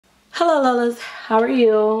Hello Lolas, how are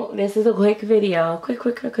you? This is a quick video,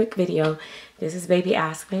 quick video. This is baby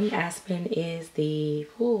Aspen. Aspen is the,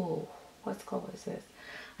 what color is this?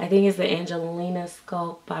 I think it's the Angelina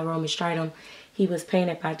sculpt by Romy Stridham. He was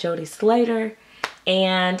painted by Jody Slater,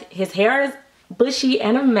 and his hair is bushy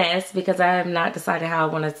and a mess because I have not decided how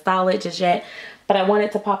I want to style it just yet. But I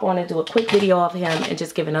wanted to pop on and do a quick video of him and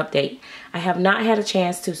just give an update. I have not had a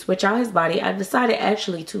chance to switch out his body. I've decided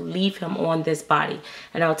actually to leave him on this body,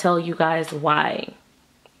 and I'll tell you guys why.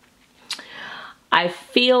 I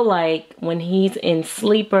feel like when he's in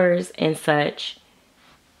sleepers and such,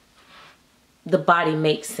 the body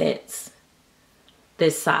makes sense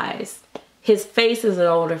this size. His face is an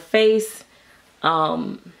older face,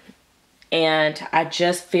 and I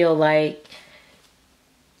just feel like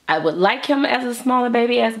I would like him as a smaller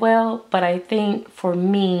baby as well, but I think for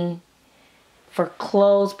me, for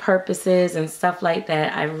clothes purposes and stuff like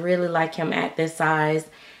that, I really like him at this size.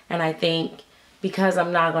 And I think because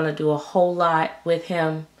I'm not going to do a whole lot with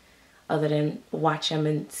him other than watch him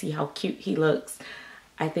and see how cute he looks,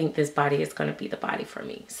 I think this body is going to be the body for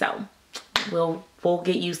me. So we'll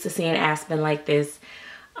get used to seeing Aspen like this.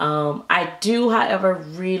 I do, however,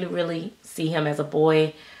 really see him as a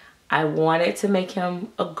boy. I wanted to make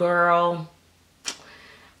him a girl,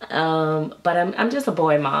 but I'm just a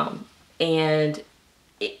boy mom. And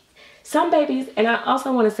some babies, and I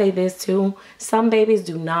also want to say this too, some babies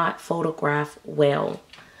do not photograph well.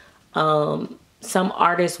 Some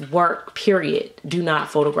artists' work, period, do not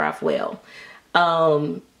photograph well.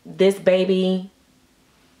 This baby,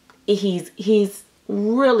 he's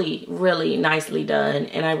really nicely done,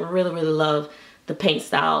 and I really love the paint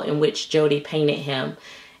style in which Jody painted him.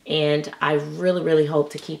 And I really hope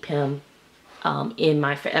to keep him in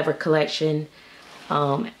my forever collection.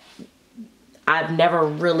 I've never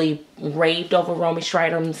really raved over Romy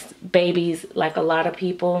Stridham's babies like a lot of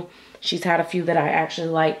people. She's had a few that I actually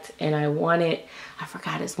liked, and I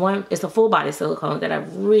forgot, it's a full body silicone that I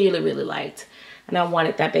really liked, and I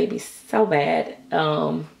wanted that baby so bad.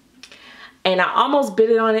 And I almost bid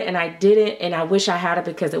it on it, and I didn't, and I wish I had it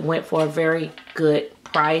because it went for a very good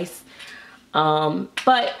price.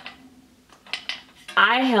 But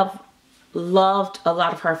I have loved a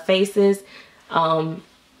lot of her faces,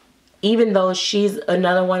 even though she's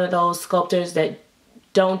another one of those sculptors that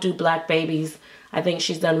don't do black babies. I think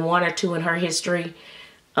she's done one or two in her history,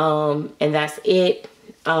 and that's it.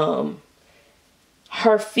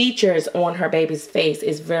 Her features on her baby's face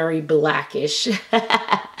is very blackish.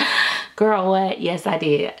 Girl, what? Yes, I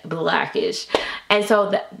did. Blackish. And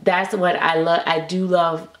so that's what I love. I do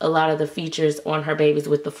love a lot of the features on her babies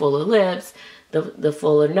with the fuller lips, the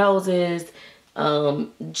fuller noses. They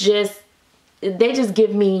just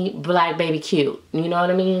give me black baby cute. You know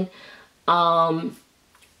what I mean?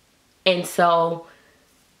 And so,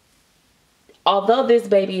 although this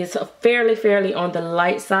baby is fairly on the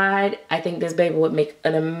light side, I think this baby would make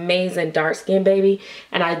an amazing dark skinned baby.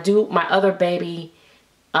 And my other baby,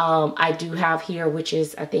 I do have here, which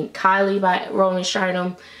is, I think, Kylie by Romy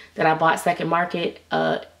Stridham, that I bought second market,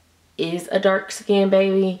 is a dark skinned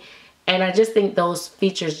baby. And I just think those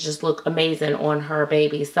features just look amazing on her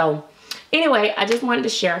baby. So anyway, I just wanted to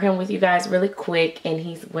share him with you guys really quick. And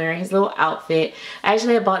he's wearing his little outfit. I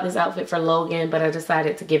actually had bought this outfit for Logan, but I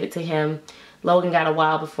decided to give it to him. Logan got a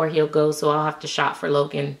while before he'll go, so I'll have to shop for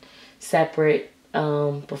Logan separate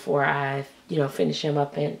before I, finish him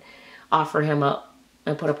up and offer him up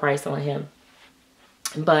and put a price on him.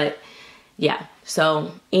 But yeah,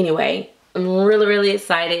 so anyway, I'm really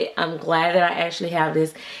excited. I'm glad that I actually have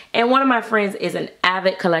this. And one of my friends is an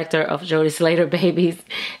avid collector of Jody Slater babies,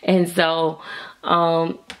 and so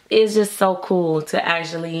it's just so cool to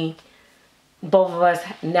actually, both of us,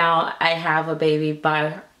 now I have a baby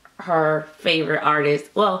by her favorite artist.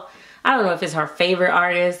 Well, I don't know if it's her favorite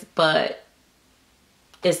artist, but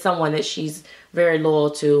it's someone that she's very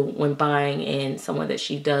loyal to when buying, and someone that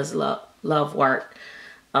she does love work.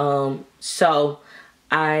 So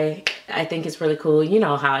I think it's really cool. You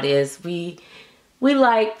know how it is. We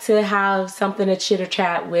like to have something to chitter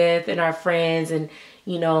chat with and our friends, and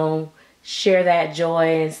share that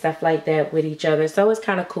joy and stuff like that with each other. So it's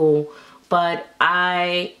kind of cool. But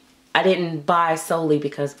I didn't buy solely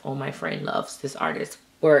because, oh, my friend loves this artist's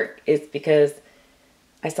work. It's because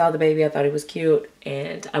I saw the baby, I thought it was cute,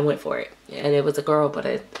 and I went for it. And it was a girl, but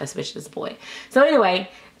I switched this boy. So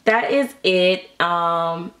anyway, that is it.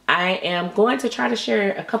 I am going to try to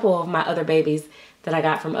share a couple of my other babies that I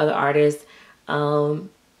got from other artists,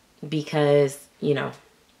 because,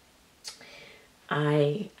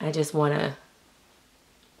 I just want to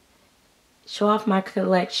show off my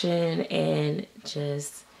collection and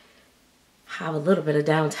just have a little bit of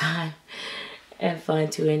downtime and fun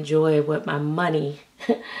to enjoy what my money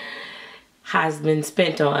has been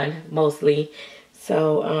spent on mostly.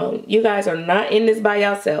 So you guys are not in this by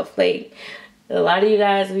yourself. Like, a lot of you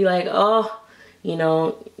guys be like, oh, you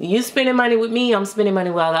know, you spending money with me, I'm spending money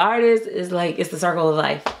with other artists. It's like, it's the circle of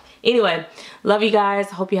life. Anyway, love you guys.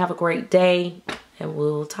 Hope you have a great day, and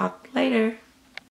we'll talk later.